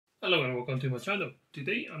Hello and welcome to my channel.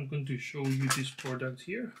 Today I'm going to show you this product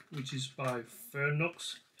here, which is by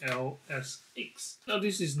Fernox LS-X. Now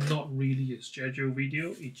this is not really a schedule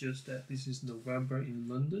video, it's just that this is November in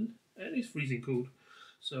London and it's freezing cold.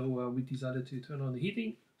 So we decided to turn on the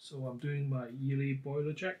heating. So I'm doing my yearly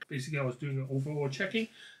boiler check. Basically I was doing an overall checking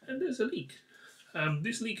and there's a leak.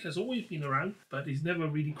 This leak has always been around, but it's never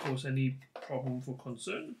really caused any problem for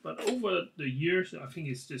concern. But over the years, I think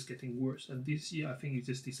it's just getting worse. And this year, I think it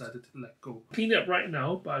just decided to let go. Cleaned up right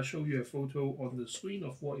now, but I'll show you a photo on the screen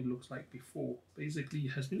of what it looks like before. Basically,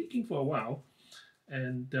 it has been leaking for a while.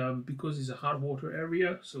 And because it's a hard water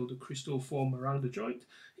area, so the crystal form around the joint,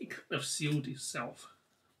 it kind of sealed itself.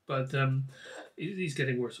 But it is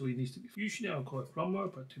getting worse, so it needs to be. Usually I'll call a plumber,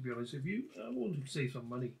 but to be honest with you, I want to save some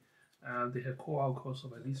money. They have call-out costs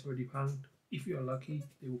of at least £30. If you are lucky,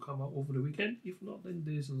 they will come out over the weekend. If not, then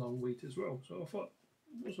there's a long wait as well. So I thought,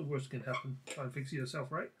 what's the worst can happen? Try and fix it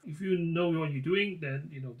yourself, right? If you know what you're doing, then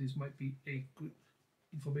this might be a good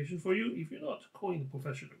information for you. If you're not, call in a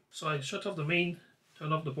professional. So I shut off the main,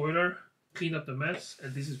 turn off the boiler, clean up the mess,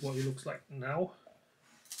 and this is what it looks like now.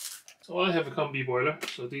 So I have a combi boiler.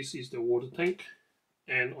 So this is the water tank,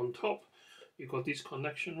 and on top you got this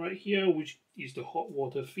connection right here, which is the hot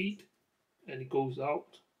water feed, and it goes out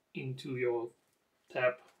into your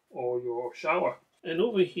tap or your shower. And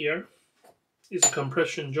over here is a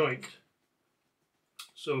compression joint.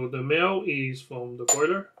 So the male is from the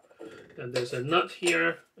boiler, and there's a nut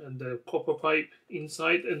here and the copper pipe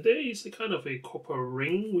inside, and there is a kind of a copper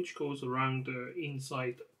ring which goes around the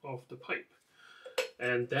inside of the pipe,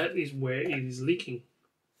 and that is where it is leaking.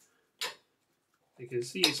 You can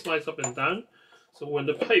see it slides up and down. So when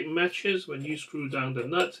the pipe matches, when you screw down the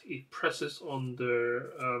nut, it presses on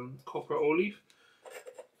the copper olive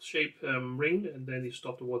shape ring, and then it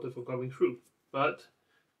stops the water from coming through. But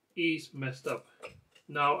it's messed up.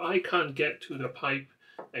 Now I can't get to the pipe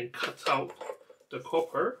and cut out the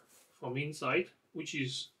copper from inside, which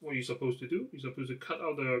is what you're supposed to do. You're supposed to cut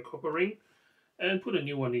out the copper ring and put a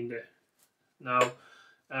new one in there. Now,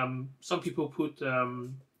 some people put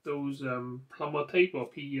those plumber tape or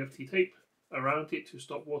PEFT tape around it to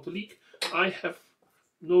stop water leak. I have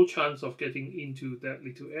no chance of getting into that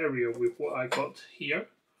little area with what I got here.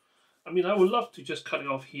 I mean, I would love to just cut it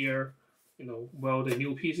off here, weld a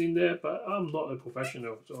new piece in there, but I'm not a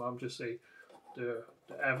professional, so I'm just the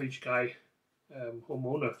average guy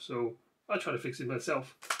homeowner. So I try to fix it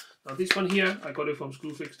myself. Now this one here, I got it from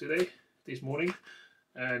Screwfix this morning,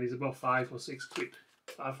 and it's about 5 or 6 quid.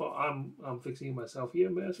 I thought I'm fixing it myself here,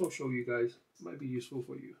 may as well show you guys. It might be useful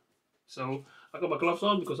for you. So I got my gloves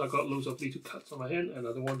on because I got loads of little cuts on my hand and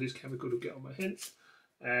I don't want this chemical to get on my hands.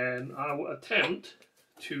 And I will attempt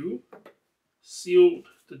to seal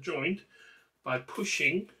the joint by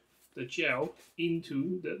pushing the gel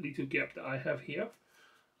into that little gap that I have here.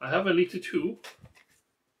 I have a little tool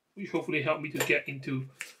which hopefully help me to get into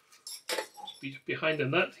behind the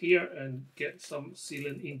nut here and get some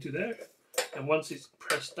sealant into there. And once it's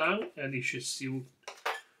pressed down, and it should seal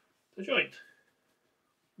the joint.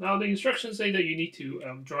 Now the instructions say that you need to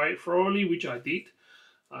dry it thoroughly, which I did.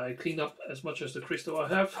 I cleaned up as much as the crystal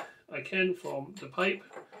I can from the pipe,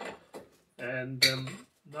 and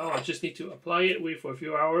now I just need to apply it, wait for a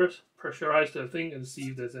few hours, pressurize the thing and see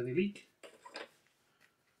if there's any leak.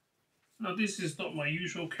 Now this is not my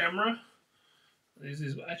usual camera. This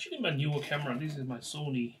is actually my newer camera. This is my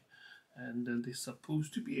Sony, and they're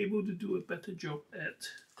supposed to be able to do a better job at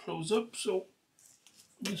close-up, so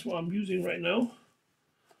this is what I'm using right now.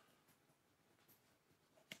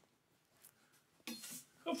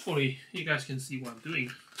 Hopefully you guys can see what I'm doing.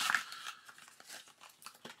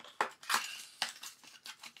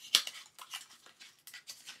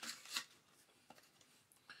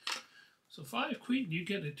 So 5 quid you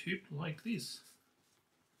get a tube like this.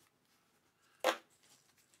 Break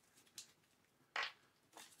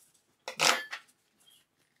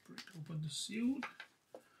open the seal.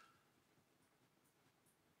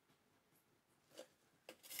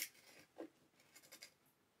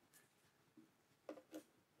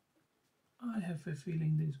 I have a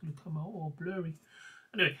feeling that it's going to come out all blurry.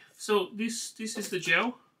 Anyway, so this is the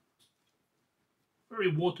gel. Very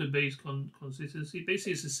water-based consistency.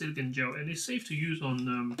 Basically, it's a silicone gel, and it's safe to use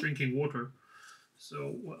on drinking water.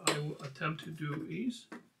 So what I will attempt to do is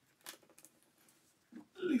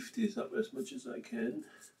lift this up as much as I can.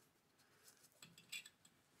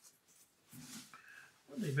 I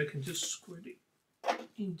wonder if I can just squirt it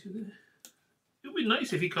into there. It would be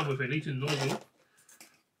nice if it come with a little nozzle.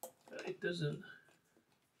 It doesn't.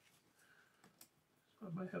 So I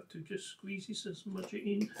might have to just squeeze this as much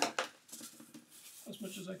in as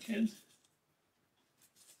much as I can.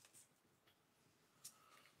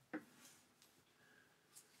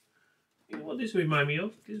 What this remind me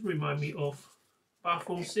of? This remind me of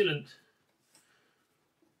bathroom sealant.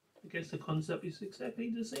 I guess the concept is exactly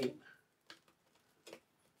the same.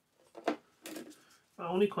 My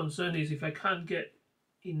only concern is if I can't get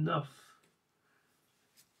enough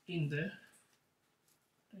in there,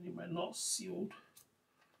 then it might not seal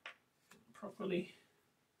properly.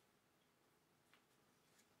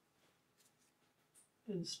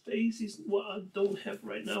 And space is what I don't have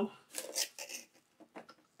right now.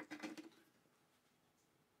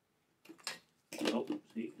 Oh,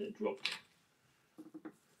 see, that dropped.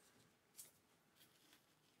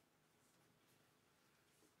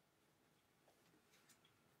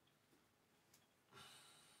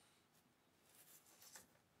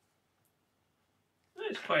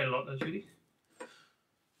 That's quite a lot actually.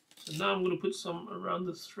 So now I'm going to put some around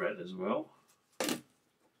the thread as well of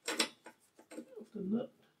the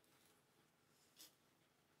nut.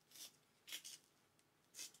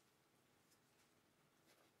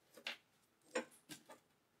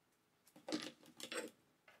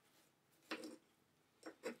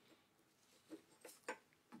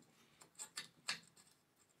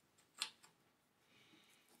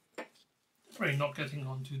 Probably not getting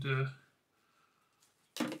onto the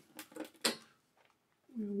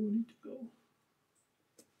where we need to go.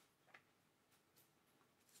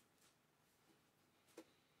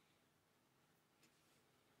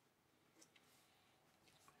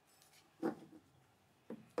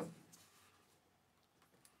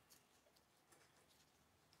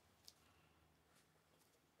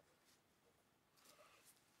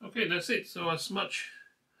 Okay, that's it. So as much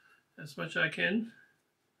I can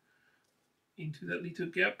into that little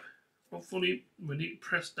gap. Hopefully when it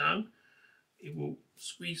press down, it will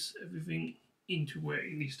squeeze everything into where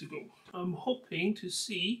it needs to go. I'm hoping to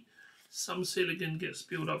see some silicone get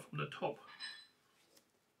spilled out from the top.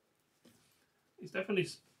 It's definitely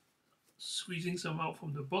squeezing some out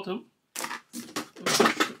from the bottom.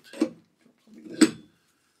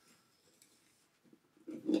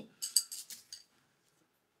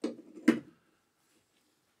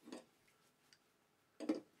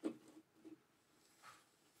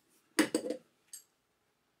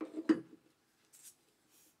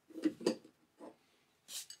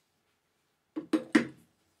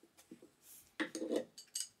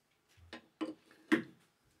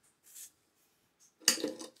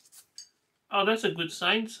 Oh, that's a good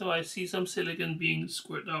sign. So I see some silicone being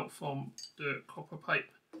squirted out from the copper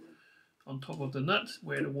pipe on top of the nut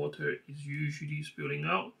where the water is usually spilling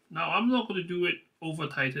out. Now I'm not going to do it over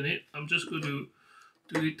tighten it. I'm just going to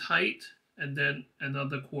do it tight and then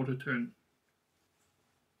another quarter turn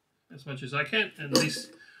as much as I can, and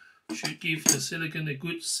this should give the silicone a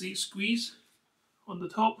good squeeze on the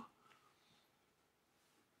top.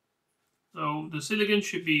 So the silicone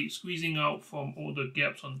should be squeezing out from all the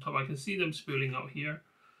gaps on top. I can see them spilling out here.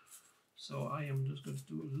 So I am just going to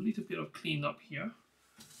do a little bit of cleanup here.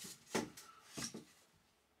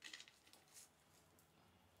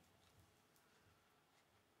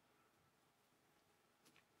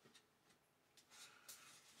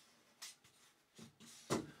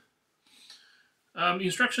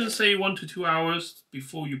 Instructions say 1 to 2 hours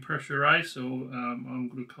before you pressurize, so I'm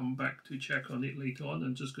going to come back to check on it later on.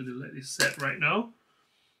 I'm just going to let it set right now.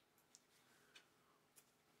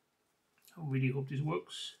 I really hope this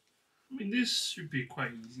works. I mean, this should be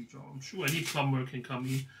quite easy job. I'm sure any plumber can come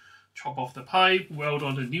in, chop off the pipe, weld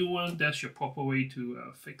on the new one. That's your proper way to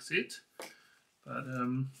fix it. But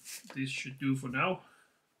this should do for now.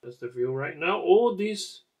 That's the view right now. All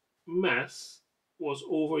this mess was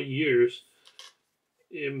over years.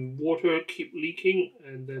 Water keep leaking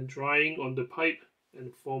and then drying on the pipe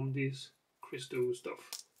and form this crystal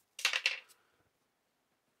stuff.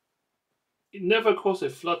 It never caused a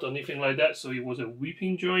flood or anything like that, so it was a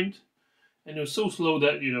weeping joint, and it was so slow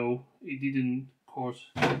that, you know, it didn't cause,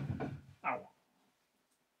 ow,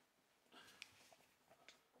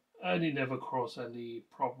 and it never caused any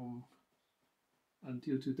problem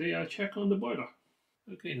until today I check on the boiler.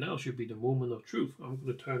 Okay, now should be the moment of truth. I'm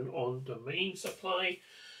going to turn on the main supply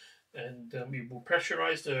and it will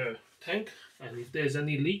pressurize the tank, and if there's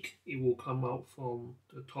any leak it will come out from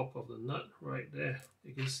the top of the nut right there.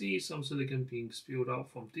 You can see some silicone being spilled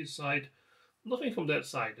out from this side. Nothing from that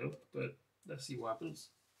side though, but let's see what happens.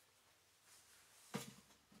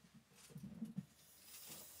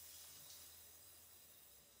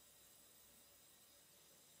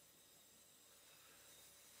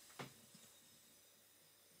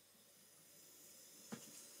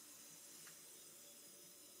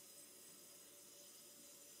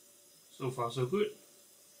 So far so good.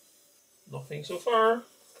 Nothing so far.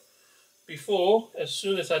 Before, as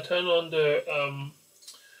soon as I turn on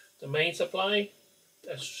the the main supply.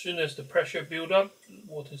 As soon as the pressure build up,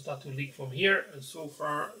 water start to leak from here, and so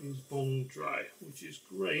far it's bone dry, which is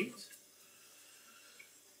great.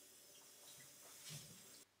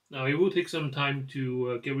 Now it will take some time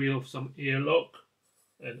to get rid of some airlock,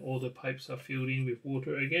 and all the pipes are filled in with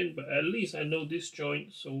water again, but at least I know this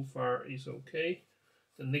joint so far is okay.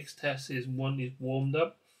 The next test is one is warmed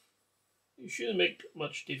up. It shouldn't make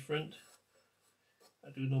much difference. I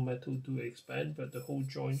do know metal do expand, but the whole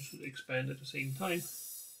joint should expand at the same time.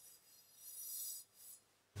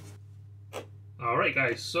 Alright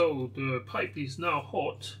guys, so the pipe is now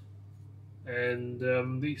hot and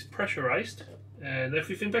it's pressurized and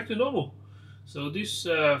everything back to normal. So this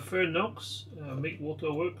Fernox Make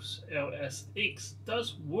Water Works LS-X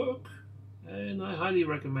does work, and I highly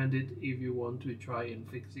recommend it if you want to try and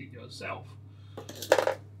fix it yourself.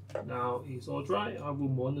 Now it's all dry. I will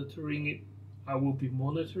be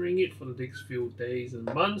monitoring it for the next few days and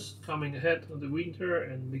months coming ahead of the winter,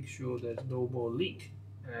 and make sure there's no more leak,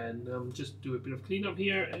 and just do a bit of cleanup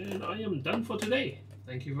here, and I am done for today.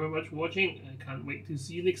 Thank you very much for watching. I can't wait to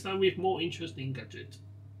see you next time with more interesting gadgets.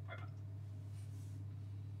 Bye bye.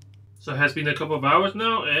 So it has been a couple of hours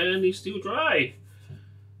now and it's still dry.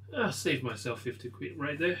 I saved myself 50 quid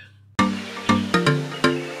right there.